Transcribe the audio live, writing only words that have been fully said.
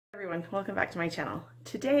everyone, welcome back to my channel.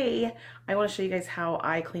 Today I want to show you guys how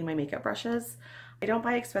I clean my makeup brushes. I don't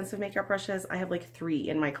buy expensive makeup brushes. I have like 3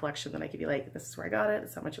 in my collection that I could be like, this is where I got it,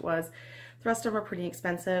 this is how much it was. The rest of them are pretty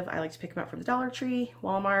expensive. I like to pick them up from the Dollar Tree,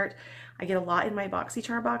 Walmart. I get a lot in my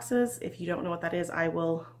BoxyCharm boxes. If you don't know what that is, I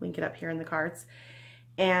will link it up here in the cards.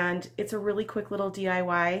 And it's a really quick little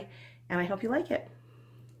DIY and I hope you like it.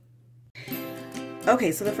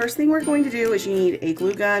 Okay, so the first thing we're going to do is you need a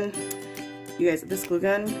glue gun. You guys, this glue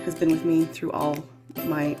gun has been with me through all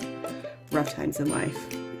my rough times in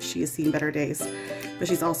life. She has seen better days, but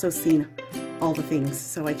she's also seen all the things,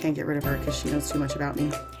 so I can't get rid of her because she knows too much about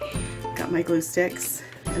me. Got my glue sticks,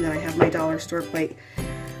 and then I have my dollar store plate.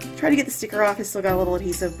 Try to get the sticker off, it's still got a little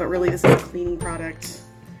adhesive, but really this is a cleaning product.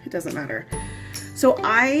 It doesn't matter. So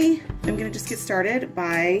I am gonna just get started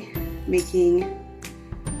by making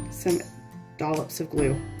some dollops of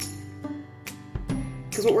glue.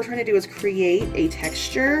 Because what we're trying to do is create a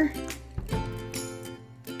texture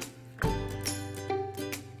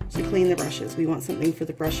to clean the brushes. We want something for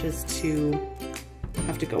the brushes to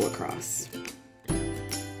have to go across.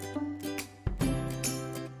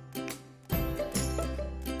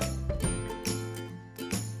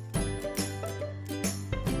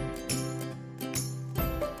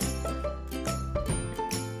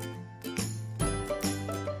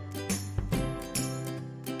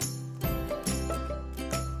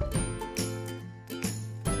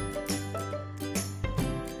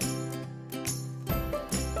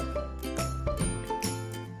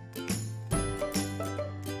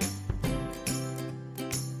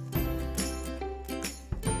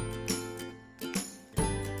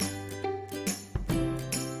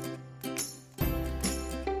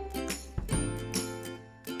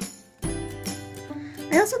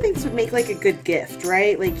 I also think this would make like a good gift,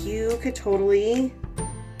 right? Like you could totally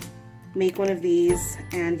make one of these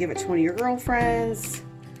and give it to one of your girlfriends,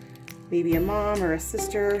 maybe a mom or a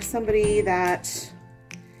sister, somebody that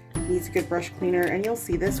needs a good brush cleaner, and you'll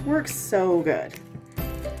see this works so good.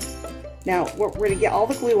 Now we're gonna get all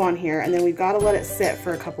the glue on here, and then we've got to let it sit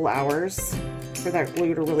for a couple hours for that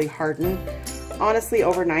glue to really harden. Honestly,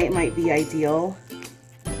 overnight might be ideal.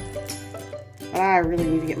 But I really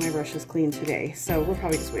need to get my brushes clean today, so we'll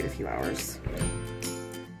probably just wait a few hours.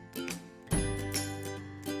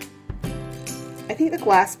 I think the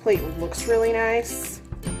glass plate looks really nice,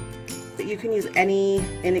 but you can use any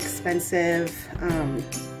inexpensive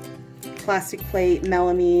plastic plate,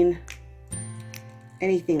 melamine,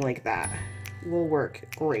 anything like that will work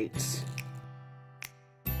great.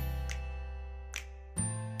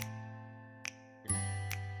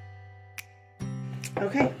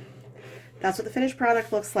 Okay. That's what the finished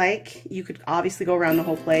product looks like. You could obviously go around the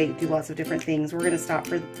whole plate, do lots of different things. We're gonna stop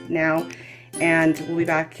for now, and we'll be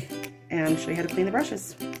back and show you how to clean the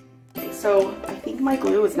brushes. Okay, so I think my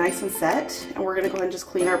glue is nice and set, and we're gonna go ahead and just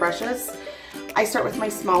clean our brushes. I start with my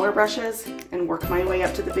smaller brushes and work my way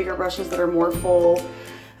up to the bigger brushes that are more full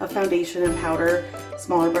of foundation and powder.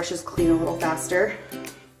 Smaller brushes clean a little faster.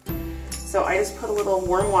 So I just put a little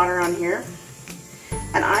warm water on here.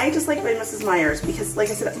 And I just like my Mrs. Meyer's because, like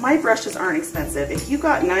I said, my brushes aren't expensive. If you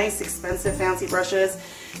got nice, expensive, fancy brushes,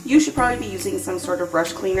 you should probably be using some sort of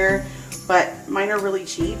brush cleaner, but mine are really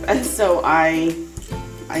cheap, and so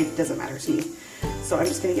it doesn't matter to me. So I'm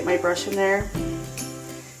just gonna get my brush in there,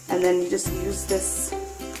 and then you just use these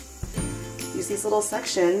little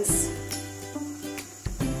sections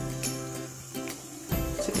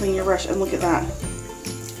to clean your brush, and look at that.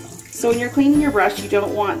 So when you're cleaning your brush, you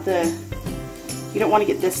don't want to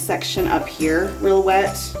get this section up here real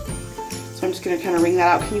wet. So I'm just going to kind of wring that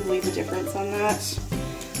out. Can you believe the difference on that?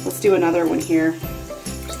 Let's do another one here.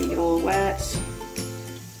 Just going to get a little wet.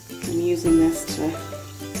 I'm using this to...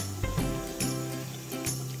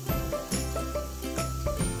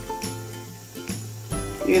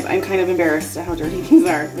 Because I'm kind of embarrassed at how dirty these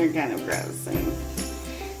are. They're kind of gross.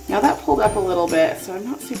 Now that pulled up a little bit, so I'm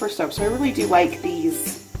not super stoked. So I really do like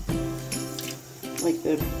these, like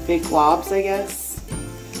the big globs, I guess.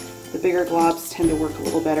 The bigger globs tend to work a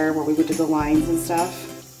little better where we would do the lines and stuff.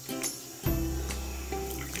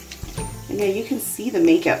 And yeah, you can see the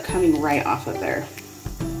makeup coming right off of there.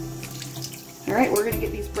 Alright, we're going to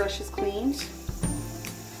get these brushes cleaned.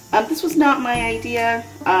 This was not my idea.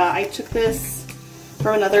 I took this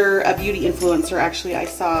from a beauty influencer actually I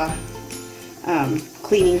saw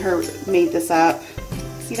cleaning her, made this up.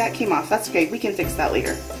 See, that came off. That's okay, we can fix that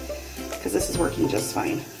later because this is working just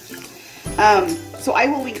fine. So I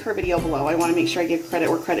will link her video below. I want to make sure I give credit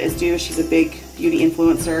where credit is due. She's a big beauty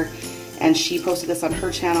influencer, and she posted this on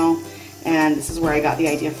her channel, and this is where I got the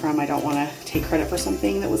idea from. I don't want to take credit for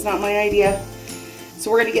something that was not my idea.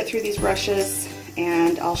 So we're going to get through these brushes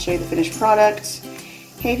and I'll show you the finished product.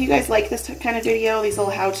 Hey, if you guys like this kind of video, these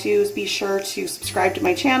little how-tos, be sure to subscribe to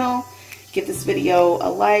my channel, give this video a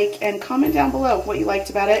like, and comment down below what you liked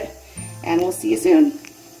about it, and we'll see you soon.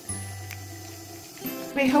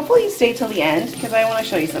 Okay, hopefully you stay till the end because I want to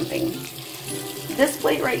show you something. This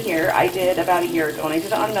plate right here I did about a year ago, and I did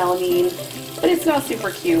it on melamine, but it's not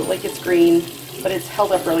super cute. Like, it's green, but it's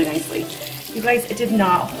held up really nicely. You guys, it did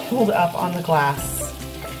not hold up on the glass.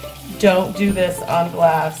 Don't do this on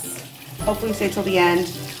glass. Hopefully stay till the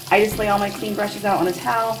end. I just lay all my clean brushes out on a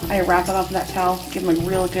towel. I wrap them up in that towel, give them a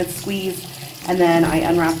real good squeeze, and then I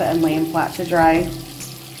unwrap it and lay them flat to dry.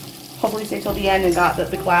 Hopefully stay till the end and got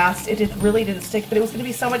the glass. It really didn't stick, but it was going to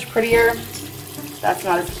be so much prettier. That's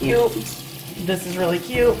not as cute. This is really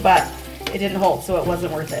cute, but it didn't hold, so it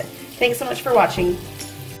wasn't worth it. Thanks so much for watching.